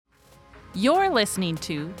You're listening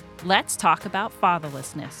to Let's Talk About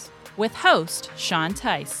Fatherlessness with host Sean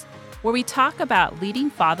Teis, where we talk about leading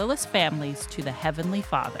fatherless families to the Heavenly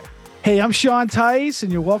Father. Hey, I'm Sean Teis,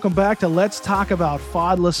 and you're welcome back to Let's Talk About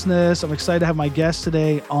Fatherlessness. I'm excited to have my guest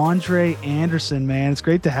today, Andre Anderson, man. It's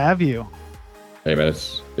great to have you. Hey, man,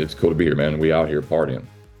 it's cool to be here, man. We out here partying.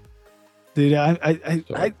 Dude, I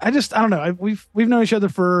don't know. We've known each other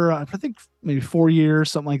for, I think, maybe 4 years,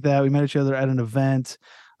 something like that. We met each other at an event,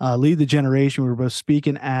 Lead the Generation. We were both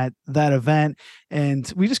speaking at that event,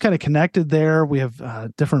 and we just kind of connected there. We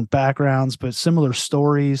have different backgrounds, but similar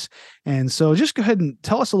stories. And so just go ahead and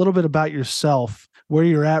tell us a little bit about yourself, where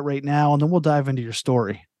you're at right now, and then we'll dive into your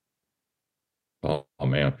story. Oh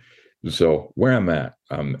man. So where I'm at,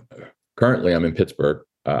 currently I'm in Pittsburgh.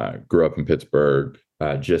 Grew up in Pittsburgh.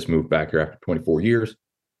 Just moved back here after 24 years.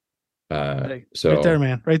 So right there,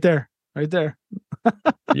 man. Right there. yeah,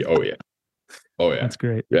 oh yeah. That's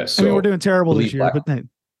great. Yeah. So I mean, we're doing terrible this year, but then.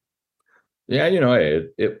 Yeah, hey,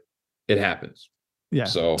 it happens. Yeah.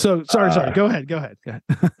 So sorry. Go ahead.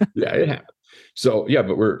 Yeah, it happened. So yeah,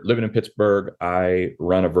 but we're living in Pittsburgh. I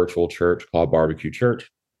run a virtual church called Barbecue Church,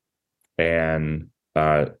 and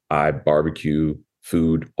I barbecue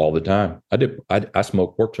food all the time. I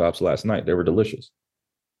smoked pork chops last night. They were delicious.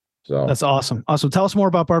 So that's awesome. Tell us more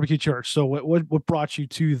about Barbecue Church. So what brought you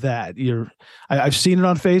to that? I've seen it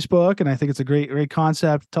on Facebook, and I think it's a great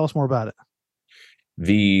concept. Tell us more about it.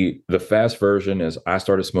 The fast version is I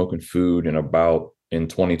started smoking food in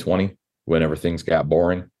 2020 whenever things got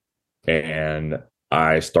boring, and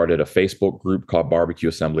I started a Facebook group called Barbecue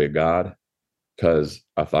Assembly of God because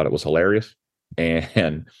I thought it was hilarious,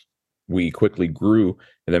 and we quickly grew.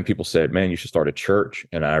 And then people said, man, you should start a church.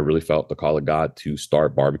 And I really felt the call of God to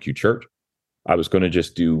start Barbecue Church. I was going to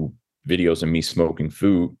just do videos of me smoking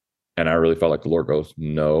food. And I really felt like the Lord goes,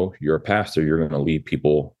 no, you're a pastor. You're going to lead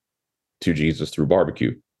people to Jesus through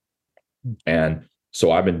barbecue. And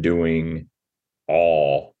so I've been doing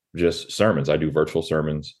all just sermons. I do virtual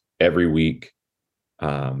sermons every week,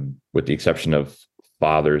 with the exception of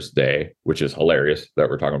Father's Day, which is hilarious that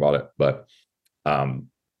we're talking about it. But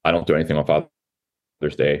I don't do anything on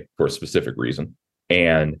Father's Day for a specific reason.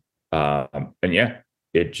 And yeah,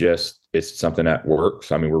 it's something that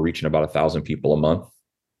works. I mean, we're reaching about 1,000 people a month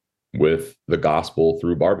with the gospel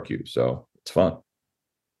through barbecue. So it's fun.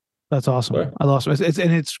 That's awesome. But I love it.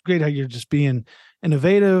 It's great how you're just being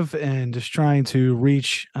innovative and just trying to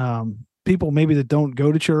reach people maybe that don't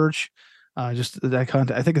go to church. Just that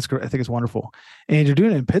content. I think it's great. I think it's wonderful. And you're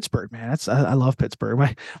doing it in Pittsburgh, man. I love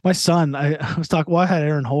Pittsburgh. My son, I was talking, well, I had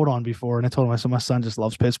Aaron Holt on before, and I told him, my son just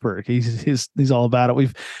loves Pittsburgh. He's all about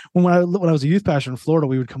it. When I was a youth pastor in Florida,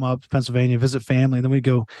 we would come up to Pennsylvania, visit family, and then we'd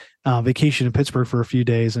go vacation in Pittsburgh for a few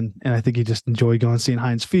days. And I think he just enjoyed going seeing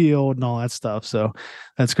Heinz Field and all that stuff. So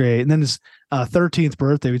that's great. And then his 13th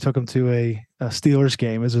birthday, we took him to a Steelers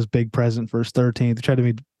game as his big present for his 13th. We tried to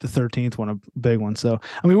make the 13th one a big one. So,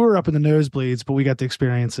 I mean, we were up in the nosebleeds, but we got to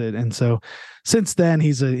experience it. And so since then,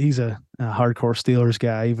 he's a hardcore Steelers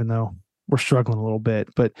guy, even though we're struggling a little bit.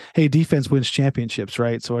 But hey, defense wins championships,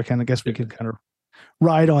 right? So I kind of guess we can kind of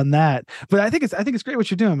ride on that. But I think it's great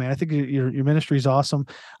what you're doing, man. I think your ministry is awesome.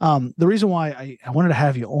 The reason why I wanted to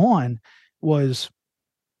have you on was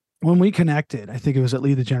when we connected, I think it was at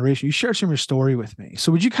Lead the Generation, you shared some of your story with me.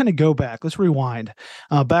 So would you kind of go back? Let's rewind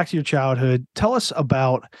back to your childhood. Tell us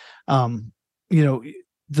about, the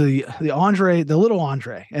Andre, the little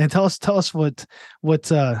Andre, and tell us what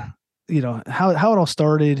how it all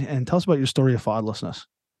started, and tell us about your story of fatherlessness.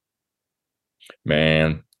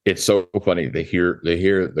 Man, it's so funny. They hear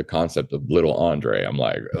the concept of little Andre. I'm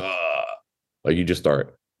like, like you just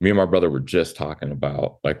start. Me and my brother were just talking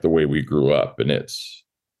about like the way we grew up, and it's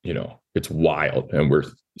wild. And we're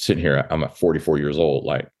sitting here, I'm at 44 years old,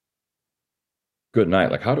 like, good night.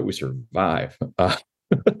 Like, how did we survive?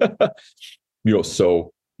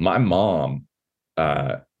 So my mom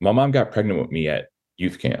got pregnant with me at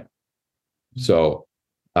youth camp. So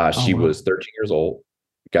she was 13 years old,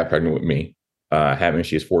 got pregnant with me, had me when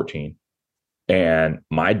she was 14. And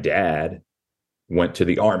my dad went to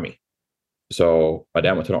the Army. So my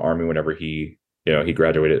dad went to the Army whenever he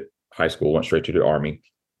graduated high school, went straight to the Army.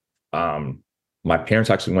 My parents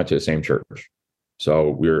actually went to the same church. So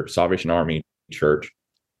we're Salvation Army Church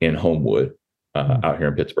in Homewood, out here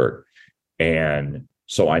in Pittsburgh. And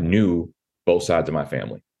so I knew both sides of my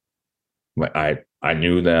family. I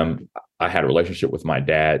knew them. I had a relationship with my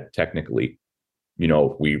dad, technically.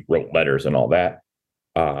 We wrote letters and all that.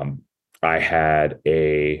 I got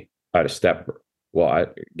a stepdad.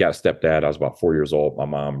 I was about 4 years old. My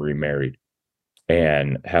mom remarried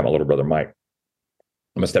and had my little brother, Mike.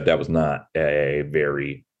 My stepdad was not a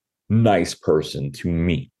very nice person to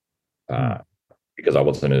me, because I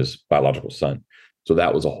wasn't his biological son. So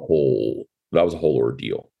that was a whole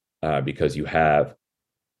ordeal, because you have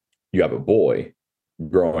a boy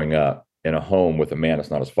growing up in a home with a man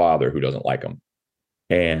that's not his father, who doesn't like him.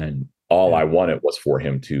 And all I wanted was for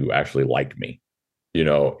him to actually like me,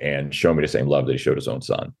 and show me the same love that he showed his own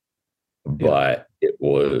son. But it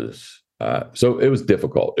was, so it was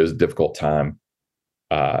difficult. It was a difficult time.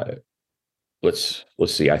 Let's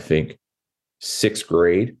see. I think sixth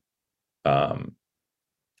grade. I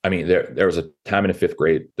mean, there was a time in the fifth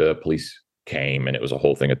grade, the police came, and it was a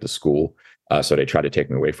whole thing at the school. So they tried to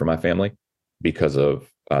take me away from my family because of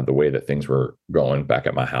the way that things were going back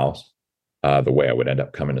at my house. The way I would end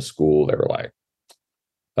up coming to school, they were like,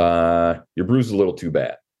 your bruise is a little too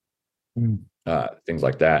bad. Things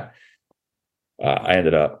like that. I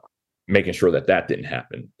ended up making sure that didn't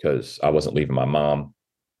happen, because I wasn't leaving my mom.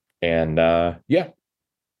 And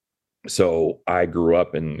so I grew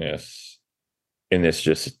up in this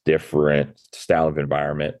just different style of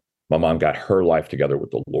environment. My mom got her life together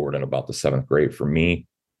with the Lord in about the seventh grade. For me,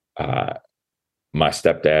 my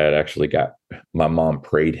stepdad actually my mom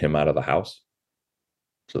prayed him out of the house.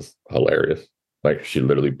 Just hilarious. Like, she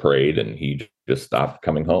literally prayed and he just stopped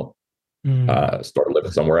coming home, started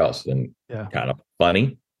living somewhere else. And kind of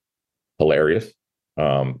funny, hilarious.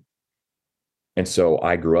 And so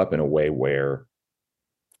I grew up in a way where,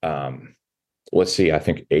 let's see, I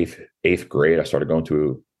think eighth grade, I started going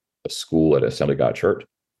to a school at Assembly of God Church,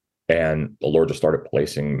 and the Lord just started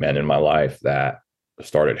placing men in my life that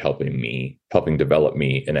started helping develop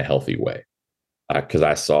me in a healthy way. Because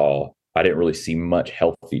I didn't really see much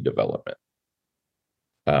healthy development.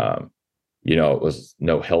 It was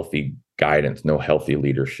no healthy guidance, no healthy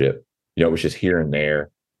leadership. It was just here and there.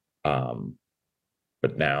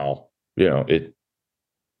 But now, it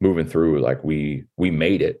moving through, like, we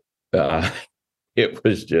made it. It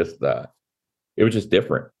was just different. It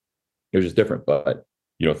was just different. But,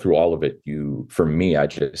 through all of it, for me, I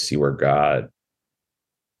just see where God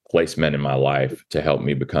placed men in my life to help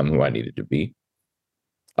me become who I needed to be,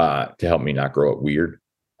 to help me not grow up weird,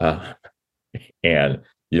 and,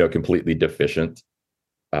 completely deficient,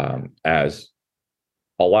 as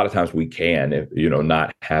a lot of times we can, if,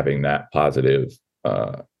 not having that positive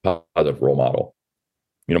role model.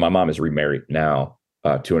 My mom is remarried now,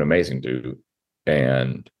 to an amazing dude,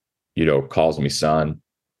 and, calls me son.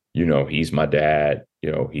 He's my dad.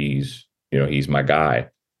 He's my guy.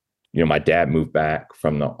 My dad moved back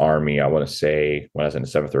from the Army, I want to say, when I was in the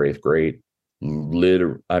seventh or eighth grade.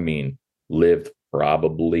 Lived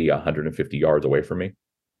probably 150 yards away from me.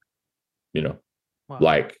 Wow.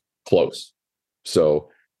 Like, close. So,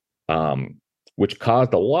 which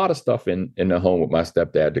caused a lot of stuff in the home with my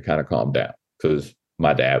stepdad to kind of calm down, because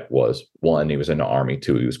my dad was, one, he was in the Army,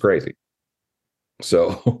 two, he was crazy.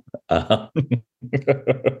 So, and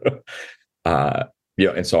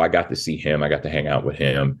so I got to see him. I got to hang out with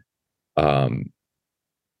him. Then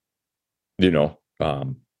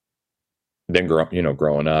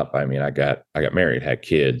growing up, I got married, had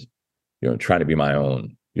kids, trying to be my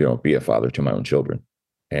own, be a father to my own children,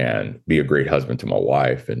 and be a great husband to my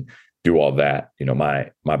wife, and do all that.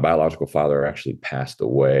 My biological father actually passed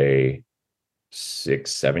away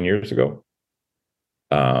 6-7 years ago.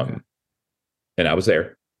 And I was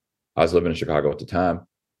there. I was living in Chicago at the time,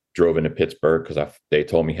 drove into Pittsburgh because they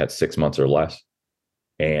told me he had 6 months or less.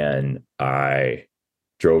 And I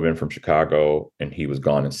drove in from Chicago, and he was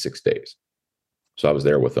gone in 6 days. So I was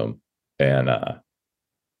there with him. And,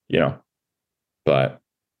 but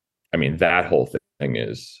that whole thing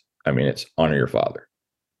is, it's honor your father,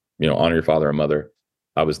 honor your father and mother.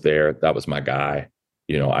 I was there. That was my guy.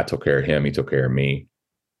 I took care of him. He took care of me,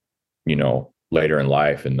 later in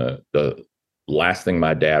life. And the last thing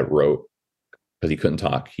my dad wrote, because he couldn't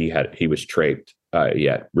talk, he was trached. He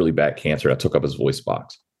had really bad cancer. I took up his voice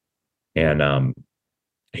box, and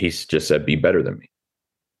he just said, "Be better than me."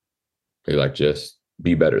 He's like, "Just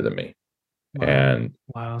be better than me." Wow. And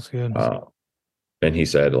wow, that's good. And he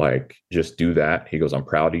said, like, "Just do that." He goes, "I'm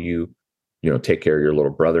proud of you. Take care of your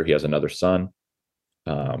little brother. He has another son."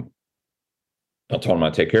 I told him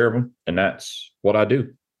I'd take care of him, and that's what I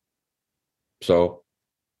do. So,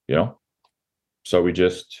 so we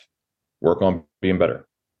just work on being better.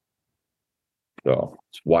 So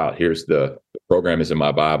it's wild. Here's the program is in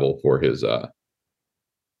my Bible for his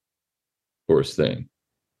thing.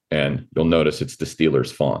 And you'll notice it's the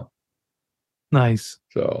Steelers font. Nice.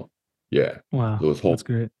 So yeah. Wow. So that's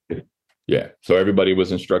great. Yeah. So everybody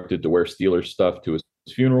was instructed to wear Steelers stuff to his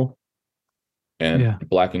funeral, and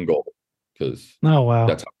black and gold. Because wow.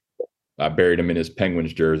 That's how I buried him in his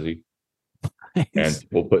Penguins jersey. and Nice.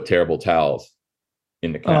 we'll put terrible towels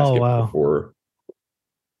in the Oh casket wow. before.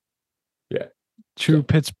 Yeah. True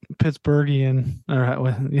So Pittsburghian, or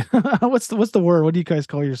what's the word? What do you guys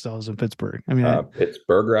call yourselves in Pittsburgh? I mean,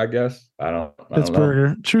 Pittsburgher, I guess. I don't know.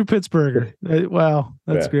 Pittsburgher, true Pittsburgher. Wow,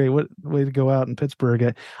 that's Yeah. great. What way to go out in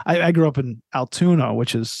Pittsburgh. I grew up in Altoona,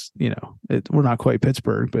 which is, we're not quite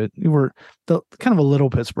Pittsburgh, but we're kind of a little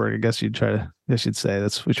Pittsburgh, I guess you'd say.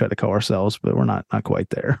 That's we try to call ourselves, but we're not quite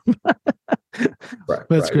there. Right.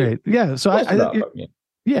 But it's Right. great. Yeah. So Close enough.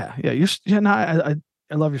 yeah, no,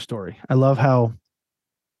 I love your story. I love how,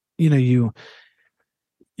 you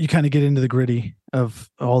kind of get into the gritty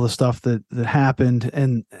of all the stuff that happened,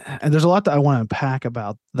 and there's a lot that I want to unpack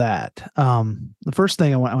about that. The first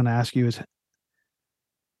thing I want to ask you is,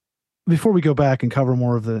 before we go back and cover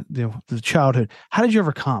more of the childhood, how did you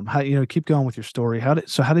overcome? How, keep going with your story. How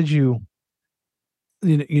did you,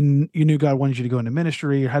 you knew God wanted you to go into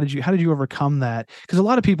ministry, or how did you overcome that? Because a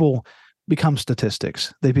lot of people become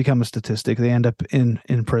statistics. They become a statistic. They end up in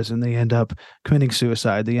prison. They end up committing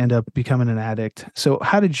suicide. They end up becoming an addict. So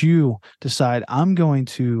how did you decide, I'm going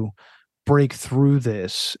to break through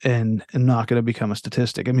this and not going to become a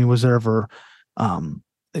statistic? I mean, was there ever a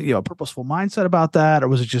purposeful mindset about that, or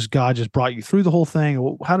was it just God just brought you through the whole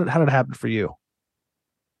thing? How did it happen for you?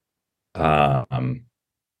 I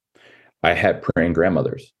had praying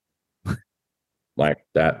grandmothers. Like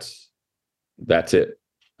that's it.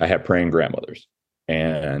 I had praying grandmothers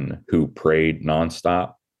and who prayed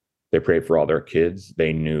nonstop. They prayed for all their kids.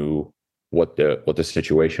 They knew what the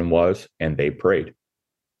situation was, and they prayed.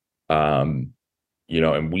 And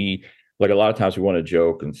we, like, a lot of times we want to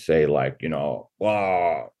joke and say, like,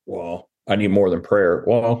 well, I need more than prayer.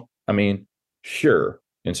 Well, I mean, sure,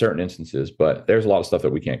 in certain instances, but there's a lot of stuff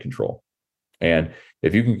that we can't control. And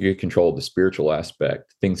if you can get control of the spiritual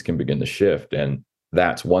aspect, things can begin to shift. And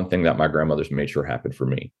that's one thing that my grandmothers made sure happened for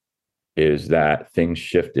me, is that things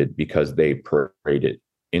shifted because they prayed it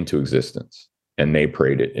into existence, and they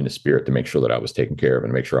prayed it in the spirit to make sure that I was taken care of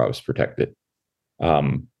and make sure I was protected.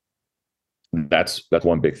 That's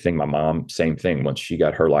one big thing. My mom, same thing. Once she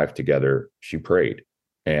got her life together, she prayed.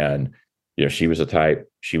 And, she was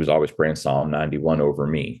she was always praying Psalm 91 over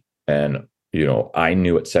me. And, I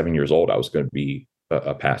knew at 7 years old, I was going to be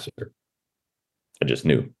a pastor. I just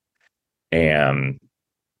knew. And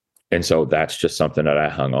so that's just something that I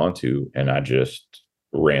hung on to, and I just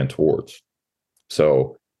ran towards.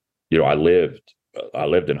 So, I lived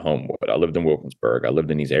in Homewood. I lived in Wilkinsburg. I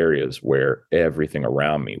lived in these areas where everything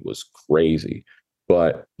around me was crazy,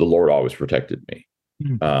 but the Lord always protected me.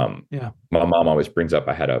 Yeah. My mom always brings up,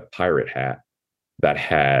 I had a pirate hat that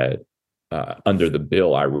had under the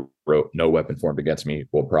bill, I wrote, "No weapon formed against me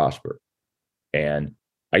will prosper." And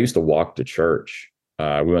I used to walk to church.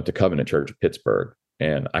 We went to Covenant Church in Pittsburgh,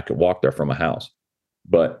 and I could walk there from my house,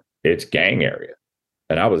 but it's gang area.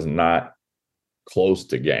 And I was not close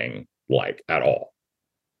to gang like at all.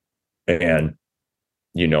 And,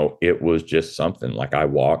 it was just something, like, I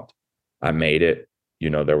walked, I made it,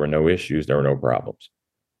 there were no issues, there were no problems.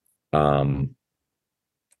 A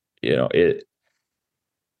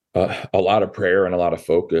lot of prayer and a lot of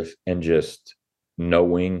focus, and just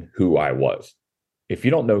knowing who I was. If you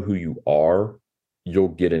don't know who you are, you'll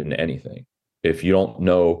get into anything. If you don't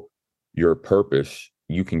know your purpose,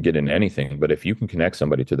 you can get into anything. But if you can connect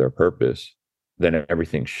somebody to their purpose, then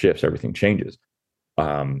everything shifts, everything changes.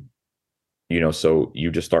 So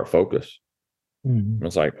you just start focus. Mm-hmm.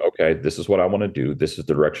 It's like, okay, this is what I want to do. This is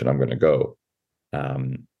the direction I'm going to go.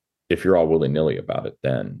 If you're all willy-nilly about it,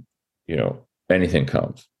 then, anything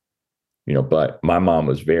comes. But my mom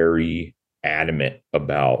was very adamant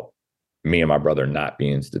about me and my brother not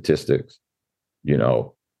being statistics,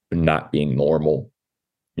 not being normal.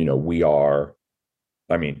 We are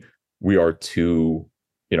two,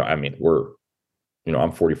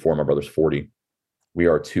 I'm 44, my brother's 40. We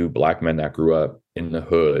are two Black men that grew up in the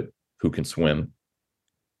hood who can swim,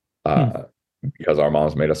 because our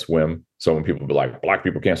moms made us swim. So when people be like, Black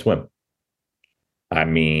people can't swim, I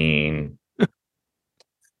mean,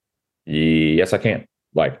 yes, I can.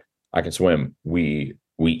 Like, I can swim. We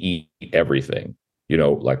eat everything,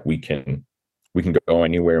 like we can go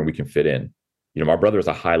anywhere and we can fit in. My brother is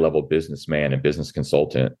a high level businessman and business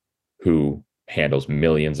consultant who handles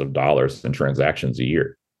millions of dollars in transactions a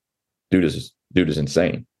year. Dude is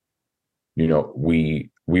insane. We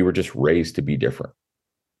were just raised to be different.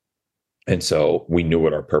 And so we knew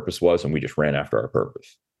what our purpose was, and we just ran after our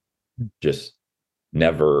purpose. Just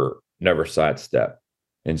never sidestep.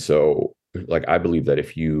 And so, like, I believe that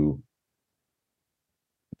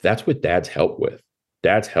that's what dads help with.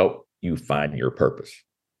 Dads help you find your purpose.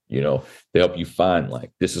 They help you find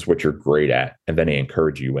like, this is what you're great at. And then they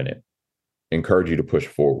encourage you in it, encourage you to push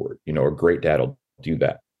forward. A great dad will do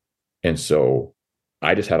that. And so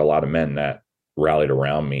I just had a lot of men that rallied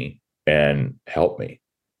around me and helped me,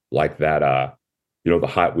 like that, the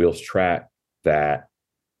Hot Wheels track that,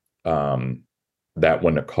 that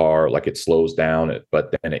when the car, like it slows down,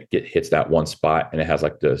 but then it hits that one spot and it has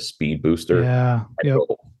like the speed booster. Yeah. Yep.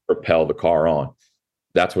 Propel the car on.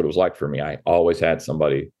 That's what it was like for me. I always had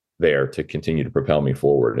somebody there to continue to propel me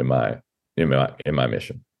forward in my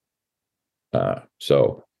mission.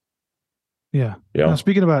 So yeah. Now,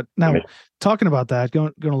 speaking about talking about that,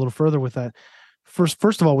 going a little further with that.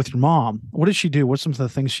 First of all, with your mom, what did she do? What's some of the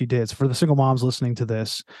things she did? So for the single moms listening to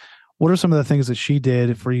this, what are some of the things that she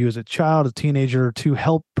did for you as a child, a teenager, to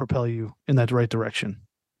help propel you in that right direction?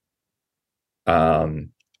 My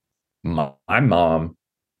mom,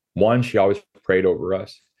 one, she always prayed over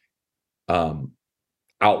us, out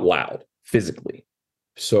loud, physically.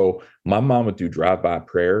 So my mom would do drive-by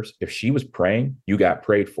prayers. If she was praying, you got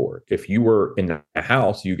prayed for. If you were in the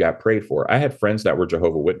house, you got prayed for. I had friends that were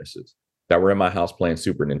Jehovah's Witnesses that were in my house playing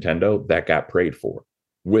Super Nintendo that got prayed for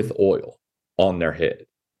with oil on their head.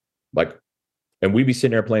 Like, and we'd be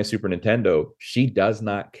sitting there playing Super Nintendo. She does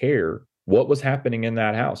not care what was happening in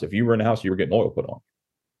that house. If you were in the house, you were getting oil put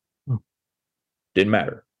on. Didn't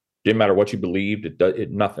matter. Didn't matter what you believed.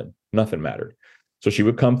 Nothing mattered. So she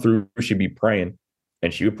would come through, she'd be praying,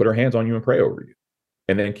 and she would put her hands on you and pray over you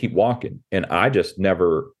and then keep walking. And I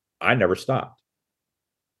never stopped.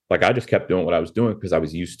 Like, I just kept doing what I was doing because I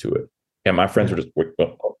was used to it. And my friends were just,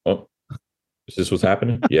 is this what's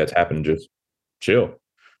happening? Yeah, it's happening. Just chill.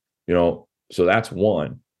 So that's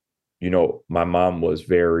one. My mom was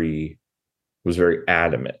very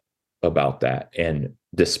adamant about that and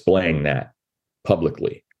displaying that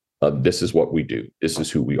publicly. This is what we do. This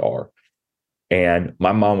is who we are. And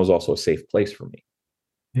my mom was also a safe place for me.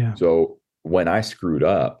 Yeah. So when I screwed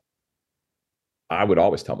up, I would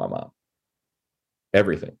always tell my mom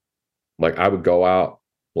everything. Like, I would go out,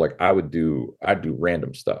 like I'd do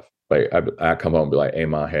random stuff. Like I'd come home and be like, hey,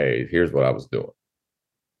 Mom, hey, here's what I was doing.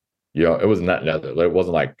 It was nothing other. It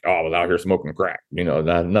wasn't like, oh, I was out here smoking crack,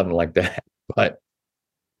 nothing like that. But,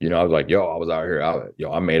 I was like, yo, I was out here,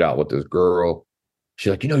 I made out with this girl.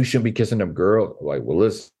 She's like, you shouldn't be kissing them girls. I'm like, well,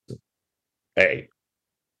 listen, hey,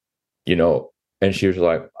 and she was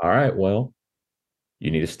like, all right, well, you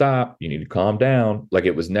need to stop. You need to calm down. Like,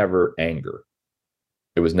 it was never anger.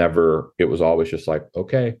 It was always just like,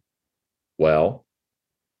 okay, well,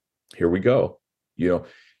 here we go,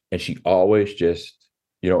 and she always just,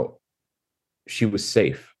 she was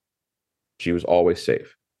safe. She was always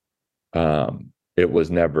safe. She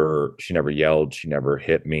never yelled. She never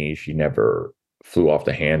hit me. She never flew off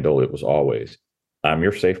the handle. It was always, I'm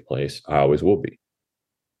your safe place. I always will be.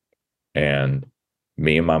 And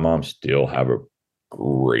me and my mom still have a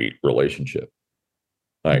great relationship.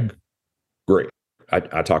 Like, great.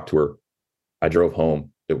 I talked to her. I drove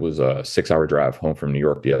home. It was a 6-hour drive home from New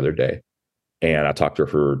York the other day. And I talked to her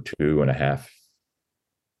for 2.5,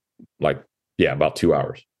 about 2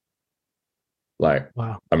 hours. Like,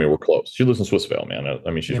 wow. I mean, we're close. She lives in Swissvale, man.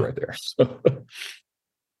 I mean, she's right there. But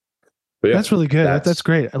yeah, that's really good. That's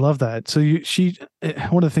great. I love that. So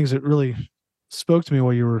one of the things that really spoke to me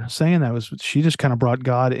while you were saying that was she just kind of brought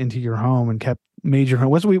God into your home and made your home.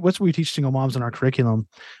 What's what we teach single moms in our curriculum.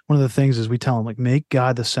 One of the things is we tell them, like, make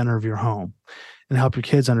God the center of your home and help your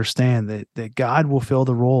kids understand that God will fill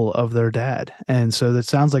the role of their dad. And so that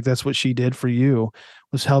sounds like that's what she did for you,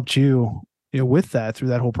 was helped you, with that through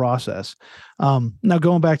that whole process. Now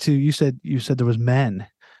going back to, you said there was men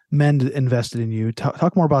invested in you.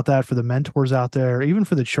 Talk more about that for the mentors out there, even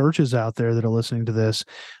for the churches out there that are listening to this,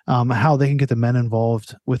 how they can get the men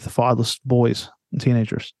involved with the fatherless boys and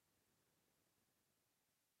teenagers.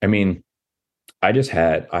 I mean, I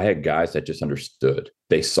had guys that just understood.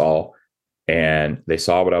 They saw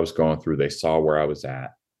what I was going through. They saw where I was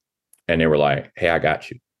at, and they were like, hey, I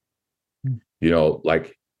got you.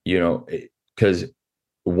 Because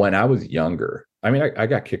when I was younger, I mean, I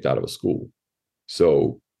got kicked out of a school.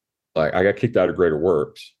 So, like, I got kicked out of Greater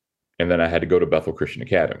Works, and then I had to go to Bethel Christian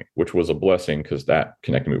Academy, which was a blessing because that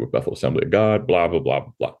connected me with Bethel Assembly of God, blah, blah, blah,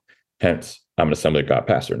 blah, blah. Hence, I'm an Assembly of God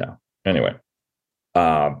pastor now. Anyway,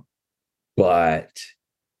 but,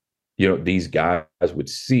 these guys would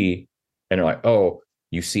see, and they're like, oh,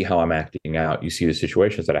 you see how I'm acting out. You see the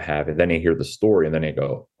situations that I have. And then they hear the story, and then they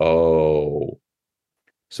go, oh.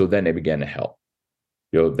 So then they began to help.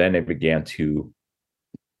 Then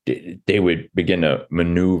they would begin to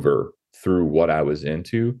maneuver through what I was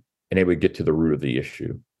into, and they would get to the root of the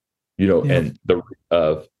issue, and the root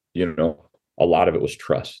of, a lot of it was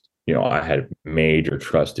trust. I had major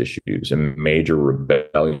trust issues and major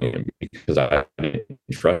rebellion because I didn't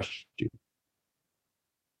trust you.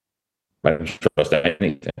 I didn't trust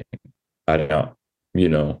anything. I don't,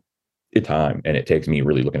 it's time. And it takes me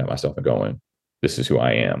really looking at myself and going, this is who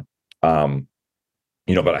I am.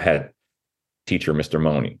 But I had teacher, Mr.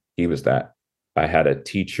 Money. He was that. I had a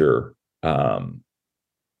teacher, or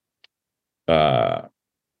a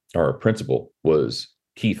principal was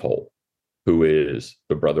Keith Holt, who is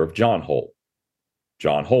the brother of John Holt.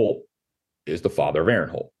 John Holt is the father of Aaron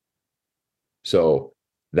Holt. So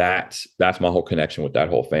that's my whole connection with that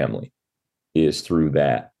whole family, is through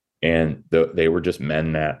that. And they were just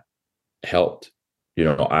men that helped.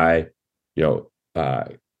 Mr.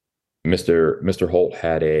 Holt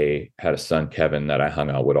had a son, Kevin, that I hung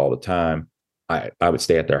out with all the time. I would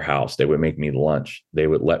stay at their house. They would make me lunch. They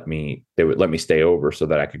would let me stay over so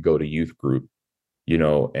that I could go to youth group,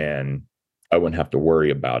 and I wouldn't have to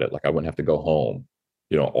worry about it. Like I wouldn't have to go home,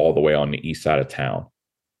 all the way on the east side of town.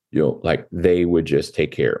 Like they would just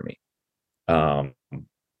take care of me.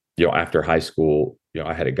 After high school,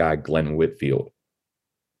 I had a guy, Glenn Whitfield,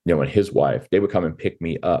 and his wife, they would come and pick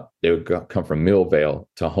me up. They would come from Millvale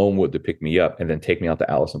to Homewood to pick me up and then take me out to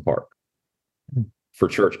Allison Park for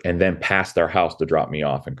church, and then pass their house to drop me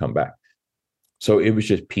off and come back. So it was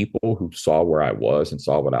just people who saw where I was and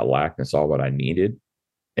saw what I lacked and saw what I needed,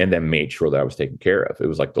 and then made sure that I was taken care of. It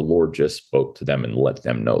was like the Lord just spoke to them and let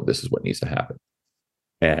them know this is what needs to happen.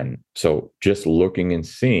 And so just looking and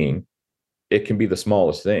seeing, it can be the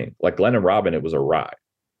smallest thing. Like Glenn and Robin, it was a ride.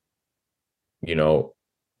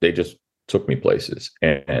 They just took me places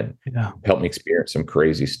and helped me experience some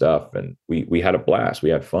crazy stuff. And we had a blast. We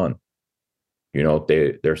had fun.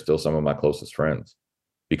 They're still some of my closest friends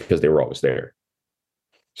because they were always there.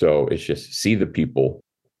 So it's just see the people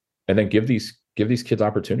and then give these kids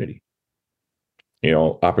opportunity,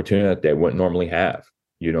 opportunity that they wouldn't normally have,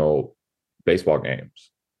 baseball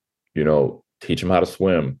games, teach them how to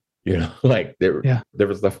swim, like there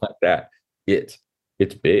was stuff like that. It's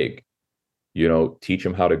big, teach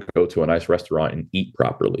them how to go to a nice restaurant and eat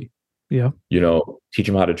properly. Yeah. Teach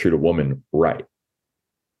them how to treat a woman right.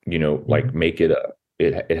 Like make it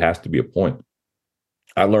it has to be a point.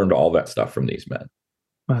 I learned all that stuff from these men.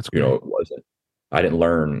 That's great. It wasn't, I didn't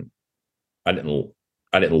learn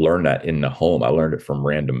that in the home. I learned it from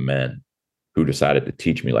random men who decided to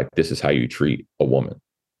teach me, like, this is how you treat a woman.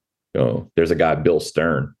 There's a guy, Bill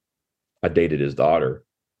Stern. I dated his daughter,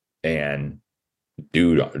 and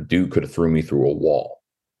dude could have threw me through a wall.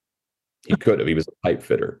 He could have. He was a pipe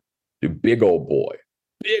fitter. Dude, big old boy.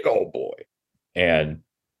 And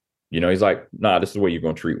he's like, nah, this is the way you're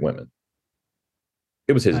going to treat women.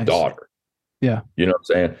 It was his daughter. Yeah. You know what I'm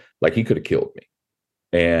saying? Like, he could have killed me.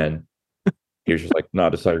 And he was just like, nah,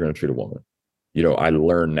 this is how you're going to treat a woman. I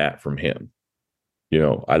learned that from him.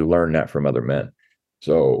 I learned that from other men.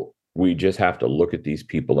 So we just have to look at these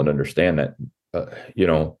people and understand that,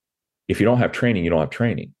 if you don't have training, you don't have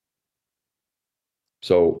training.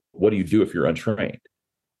 So what do you do if you're untrained?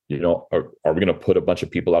 Are we going to put a bunch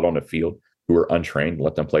of people out on the field who are untrained and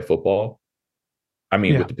let them play football? I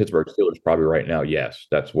mean, with the Pittsburgh Steelers probably right now, yes,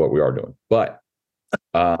 that's what we are doing. But,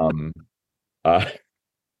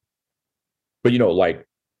 like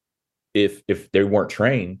if they weren't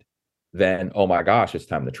trained, then, oh my gosh, it's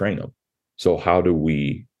time to train them. So how do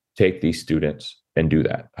we take these students and do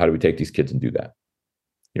that? How do we take these kids and do that?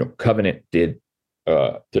 Covenant did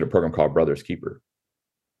a program called Brothers Keeper,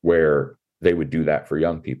 where they would do that for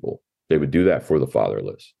young people. They would do that for the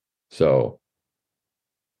fatherless. So,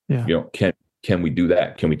 can we do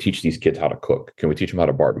that? Can we teach these kids how to cook? Can we teach them how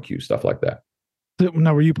to barbecue, stuff like that?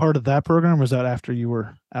 Now, were you part of that program, or was that after you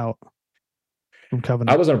were out from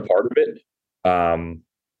Covenant? I wasn't a part of it.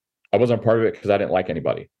 I wasn't a part of it because I didn't like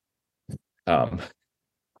anybody. Like,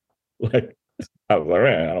 I was like,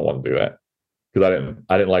 man, I don't want to do that, because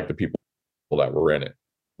I didn't like the people that were in it.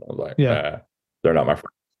 I was like, they're not my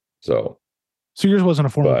friends. So yours wasn't a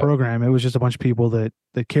formal program. It was just a bunch of people that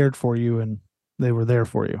cared for you, and they were there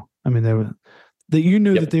for you. I mean, that you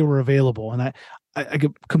knew that they were available. And I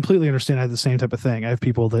could completely understand. I had the same type of thing. I have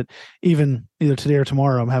people that even either today or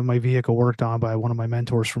tomorrow, I'm having my vehicle worked on by one of my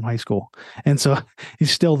mentors from high school. And so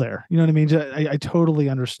he's still there. You know what I mean? I totally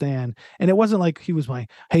understand. And it wasn't like he was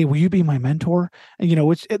hey, will you be my mentor? And,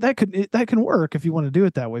 which that can work if you want to do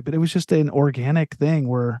it that way. But it was just an organic thing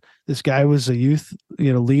where this guy was a youth,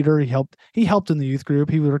 leader. He helped in the youth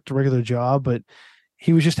group. He worked a regular job, but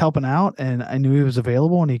he was just helping out, and I knew he was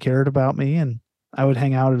available and he cared about me, and I would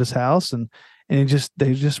hang out at his house, and they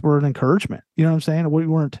just were an encouragement. You know what I'm saying? We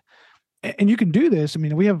weren't, and you can do this. I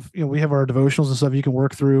mean, we have our devotionals and stuff you can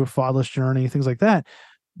work through, Fatherless Journey, things like that.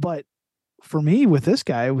 But for me, with this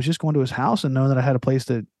guy, it was just going to his house and knowing that I had a place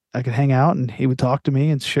that I could hang out, and he would talk to me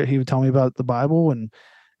and he would tell me about the Bible, and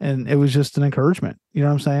it was just an encouragement. You know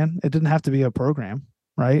what I'm saying? It didn't have to be a program,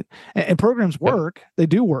 right? And programs work; they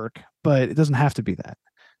do work, but it doesn't have to be that.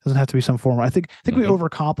 It doesn't have to be some form. I think we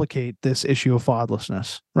overcomplicate this issue of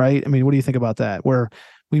fatherlessness, right? I mean, what do you think about that? Where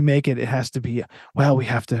we make it has to be, well, we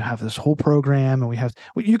have to have this whole program, and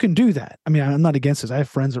well, you can do that. I mean, I'm not against this. I have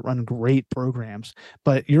friends that run great programs,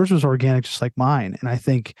 but yours was organic, just like mine. And I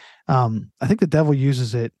think the devil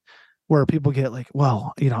uses it where people get like,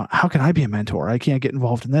 well, how can I be a mentor? I can't get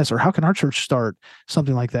involved in this, or how can our church start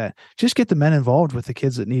something like that? Just get the men involved with the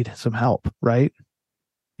kids that need some help, right?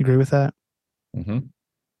 You agree with that? Mm-hmm.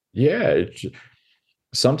 Yeah.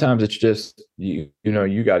 Sometimes it's just, you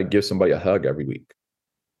got to give somebody a hug every week.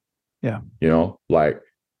 Yeah. Like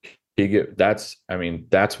that's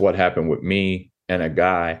what happened with me and a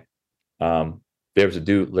guy. There was a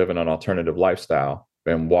dude living an alternative lifestyle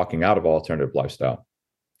and walking out of alternative lifestyle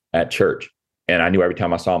at church. And I knew every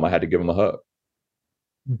time I saw him, I had to give him a hug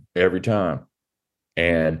every time.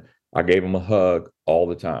 And I gave him a hug all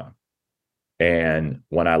the time. And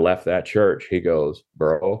when I left that church, he goes,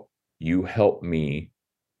 bro, you helped me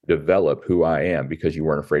develop who I am because you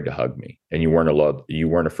weren't afraid to hug me, and you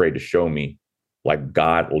weren't afraid to show me like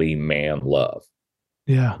godly man love.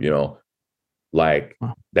 Yeah. Like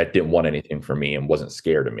that didn't want anything from me and wasn't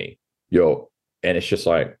scared of me. And it's just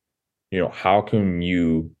like, how can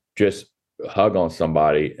you just hug on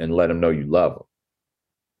somebody and let them know you love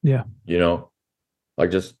them? Yeah.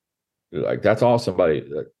 Like that's all somebody,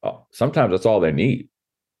 sometimes that's all they need.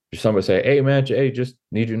 Just somebody say, hey man, just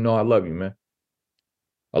need you to know I love you, man.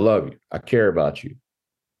 I love you. I care about you.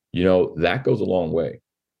 That goes a long way.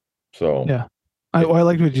 So yeah, I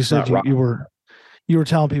liked what you said. You were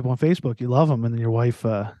telling people on Facebook you love them, and then your wife,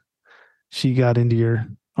 she got onto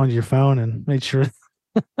your phone and made sure.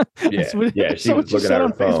 Yeah. She was looking at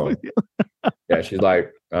her phone. Yeah,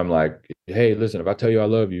 I'm like, hey, listen, if I tell you I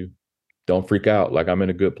love you, don't freak out. Like I'm in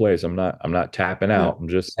a good place. I'm not tapping out. I'm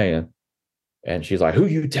just saying. And she's like, who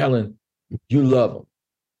you telling you love them?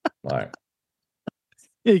 Like,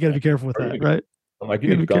 yeah, you got to be careful with that, right? I'm like,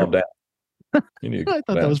 you need to calm down. I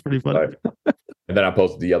thought that was pretty funny. And then I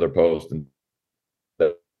posted the other post, and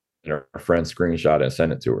her friend screenshot it and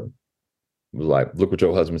sent it to her. It was like, look what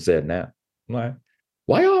your husband said now. I'm like,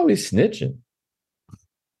 why you always snitching?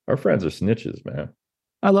 Our friends are snitches, man.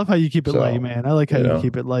 I love how you keep it light, man. I like how you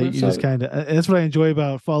keep it light. You just kind of, that's what I enjoy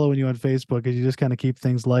about following you on Facebook, is you just kind of keep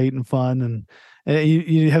things light and fun, and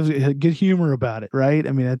you have good humor about it, right?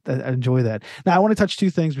 I mean, I enjoy that. Now, I want to touch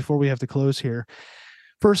two things before we have to close here.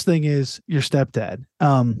 First thing is your stepdad.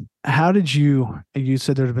 How did you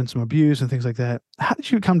said there had been some abuse and things like that. How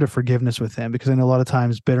did you come to forgiveness with him? Because I know a lot of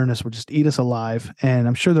times bitterness would just eat us alive. And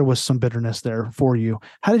I'm sure there was some bitterness there for you.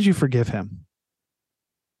 How did you forgive him?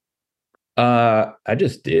 I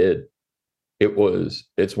just did.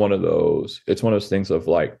 It's one of those things of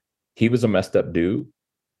like, he was a messed up dude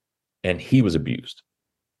and he was abused.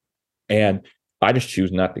 And I just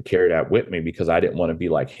choose not to carry that with me because I didn't want to be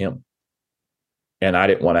like him. And I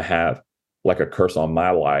didn't want to have like a curse on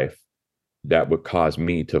my life that would cause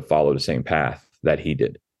me to follow the same path that he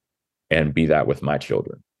did and be that with my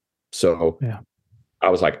children. So I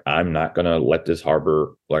was like, I'm not going to let this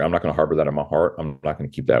harbor, like, I'm not going to harbor that in my heart. I'm not going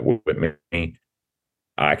to keep that with me.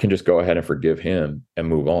 I can just go ahead and forgive him and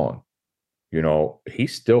move on.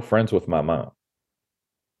 He's still friends with my mom.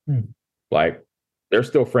 Like, they're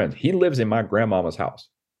still friends. He lives in my grandmama's house,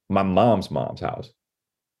 my mom's house.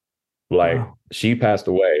 Like, she passed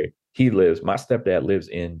away. My stepdad lives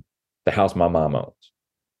in the house my mom owns.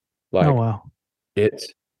 Like,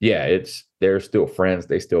 they're still friends.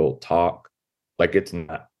 They still talk. Like, it's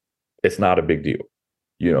not a big deal,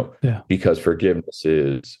 because forgiveness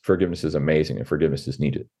is amazing and forgiveness is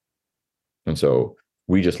needed. And so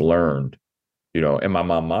we just learned, and my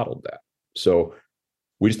mom modeled that. So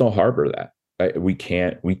we just don't harbor that. We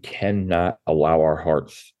cannot allow our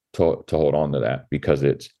hearts to hold on to that, because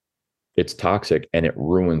it's toxic and it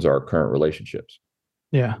ruins our current relationships.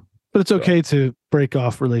 Yeah. But it's okay to break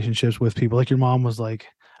off relationships with people. Like your mom was like,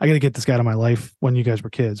 I got to get this guy out of my life when you guys were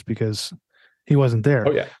kids because he wasn't there.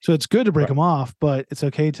 Oh, yeah. So it's good to break them off, but it's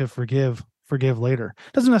okay to forgive later.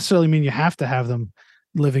 Doesn't necessarily mean you have to have them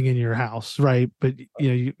living in your house, right? But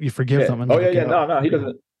you forgive them. And No, he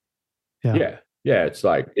doesn't. Yeah. Yeah. It's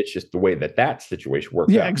like, it's just the way that situation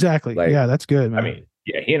works. Yeah, exactly. Like, yeah, that's good, man. I mean,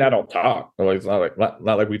 he and I don't talk. Like, it's not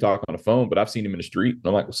like we talk on the phone, but I've seen him in the street and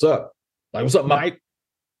I'm like, what's up? Like, what's up, Mike?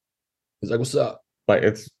 He's like, what's up? Like,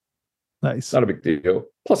 it's nice. Not a big deal.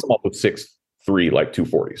 Plus, I'm up with 6'3", like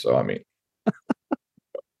 240. So, I mean,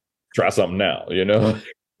 try something now, That's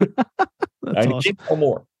I awesome. need no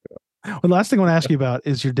more. Well, the last thing I want to ask you about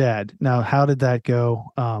is your dad. Now, how did that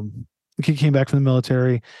go? He came back from the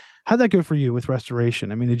military. How'd that go for you with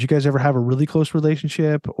restoration? I mean, did you guys ever have a really close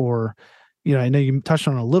relationship? Or, I know you touched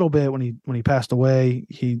on it a little bit when he passed away.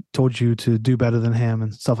 He told you to do better than him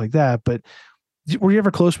and stuff like that. But were you ever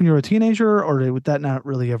close when you were a teenager, or would that not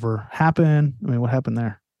really ever happen? I mean, what happened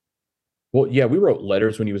there? Well, yeah, we wrote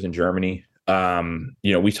letters when he was in Germany.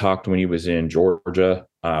 We talked when he was in Georgia.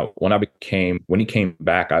 When he came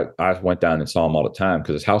back, I went down and saw him all the time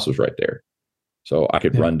because his house was right there. So I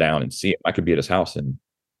could run down and see him. I could be at his house in,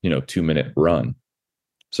 2-minute run.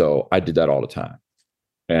 So I did that all the time.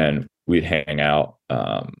 And we'd hang out.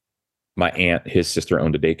 My aunt, his sister,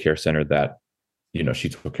 owned a daycare center that, she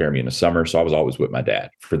took care of me in the summer. So I was always with my dad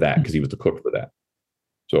for that because he was the cook for that.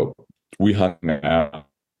 So we hung out.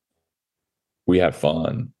 We had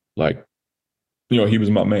fun. Like, he was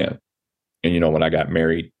my man. And, when I got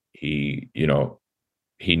married, he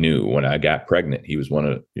knew. When I got pregnant, he was one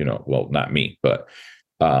of, well, not me, but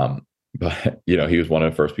he was one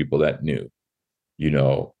of the first people that knew,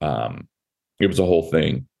 it was a whole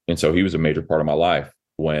thing. And so he was a major part of my life.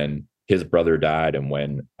 When his brother died and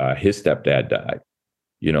when his stepdad died,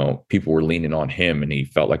 people were leaning on him and he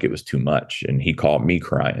felt like it was too much. And he called me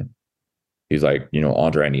crying. He's like,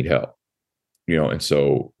 Andre, I need help. And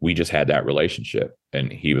so we just had that relationship.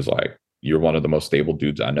 And he was like, you're one of the most stable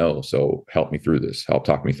dudes I know. So help me through this. Help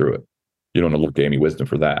talk me through it. And the Lord gave me wisdom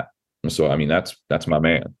for that. And so, I mean, that's my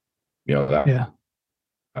man. Was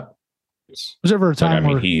there ever a time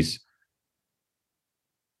where he's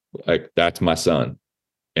like, that's my son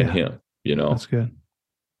and him, That's good.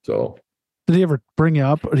 So did he ever bring you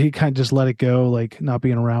up, or did he kind of just let it go, like not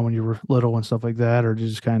being around when you were little and stuff like that? Or did you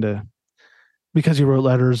just kind of, because you wrote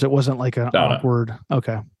letters, it wasn't like an awkward. No.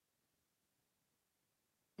 Okay.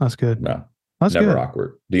 That's good. No, that's never good.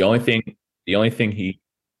 Awkward. The only thing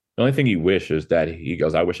he wishes that he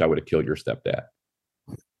goes, I wish I would have killed your stepdad.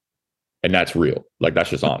 And that's real. Like, that's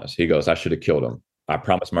just honest. He goes, I should have killed him. I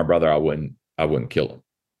promised my brother I wouldn't kill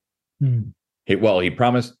him. He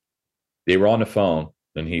promised. They were on the phone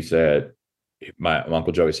and he said, my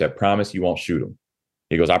Uncle Joey said, promise you won't shoot him.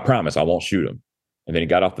 He goes, I promise I won't shoot him. And then he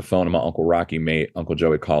got off the phone and my Uncle Rocky made Uncle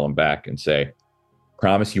Joey call him back and say,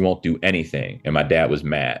 promise you won't do anything. And my dad was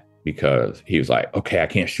mad because he was like, okay, I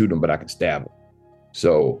can't shoot him, but I can stab him.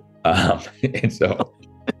 So, and so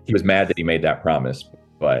he was mad that he made that promise.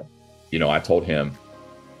 But, I told him,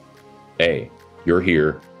 hey, you're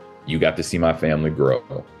here. You got to see my family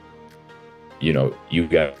grow. You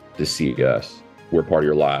got to see us. We're part of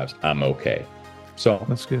your lives. I'm okay. So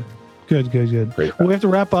that's good. Good. Well, we have to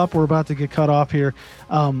wrap up. We're about to get cut off here.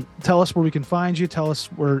 Tell us where we can find you. Tell us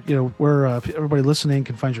where everybody listening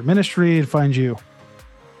can find your ministry and find you.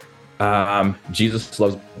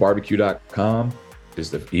 JesusLovesBarbecue.com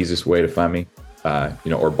is the easiest way to find me.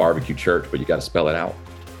 Or barbecue church, but you got to spell it out.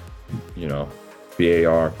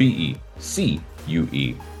 BARBECUE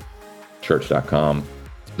church.com.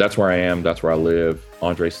 That's where I am. That's where I live.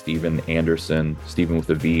 Andre Steven Anderson, Steven with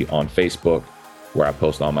a V on Facebook, where I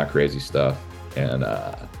post all my crazy stuff. And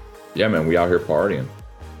man, we out here partying.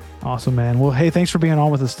 Awesome, man. Well, hey, thanks for being on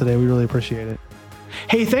with us today. We really appreciate it.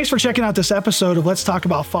 Hey, thanks for checking out this episode of Let's Talk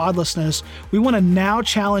About Fatherlessness. We want to now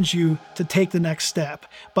challenge you to take the next step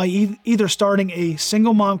by either starting a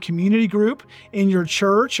single mom community group in your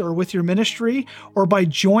church or with your ministry, or by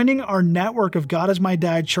joining our network of God is My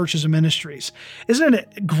Dad churches and ministries. Isn't it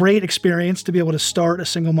a great experience to be able to start a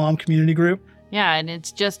single mom community group? Yeah, and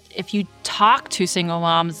it's just, if you talk to single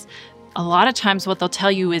moms, a lot of times what they'll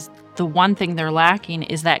tell you is the one thing they're lacking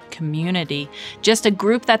is that community, just a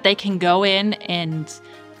group that they can go in and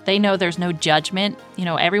they know there's no judgment.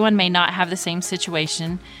 Everyone may not have the same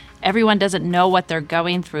situation. Everyone doesn't know what they're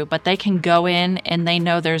going through, but they can go in and they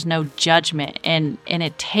know there's no judgment. And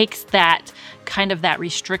it takes that kind of that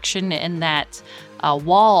restriction and that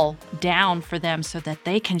wall down for them so that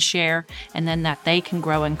they can share and then that they can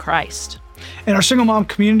grow in Christ. And our single mom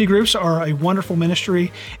community groups are a wonderful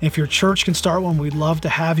ministry. And if your church can start one, we'd love to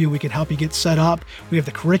have you. We can help you get set up. We have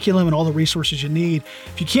the curriculum and all the resources you need.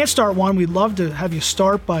 If you can't start one, we'd love to have you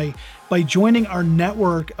start by joining our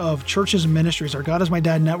network of churches and ministries, our God is My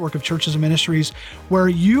Dad network of churches and ministries, where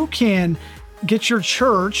you can get your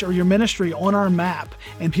church or your ministry on our map,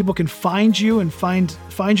 and people can find you and find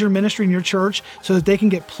your ministry in your church so that they can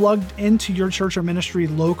get plugged into your church or ministry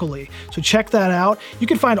locally. So check that out. You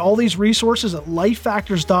can find all these resources at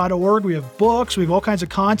lifefactors.org. We have books, we have all kinds of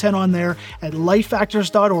content on there at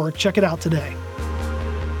lifefactors.org. Check it out today.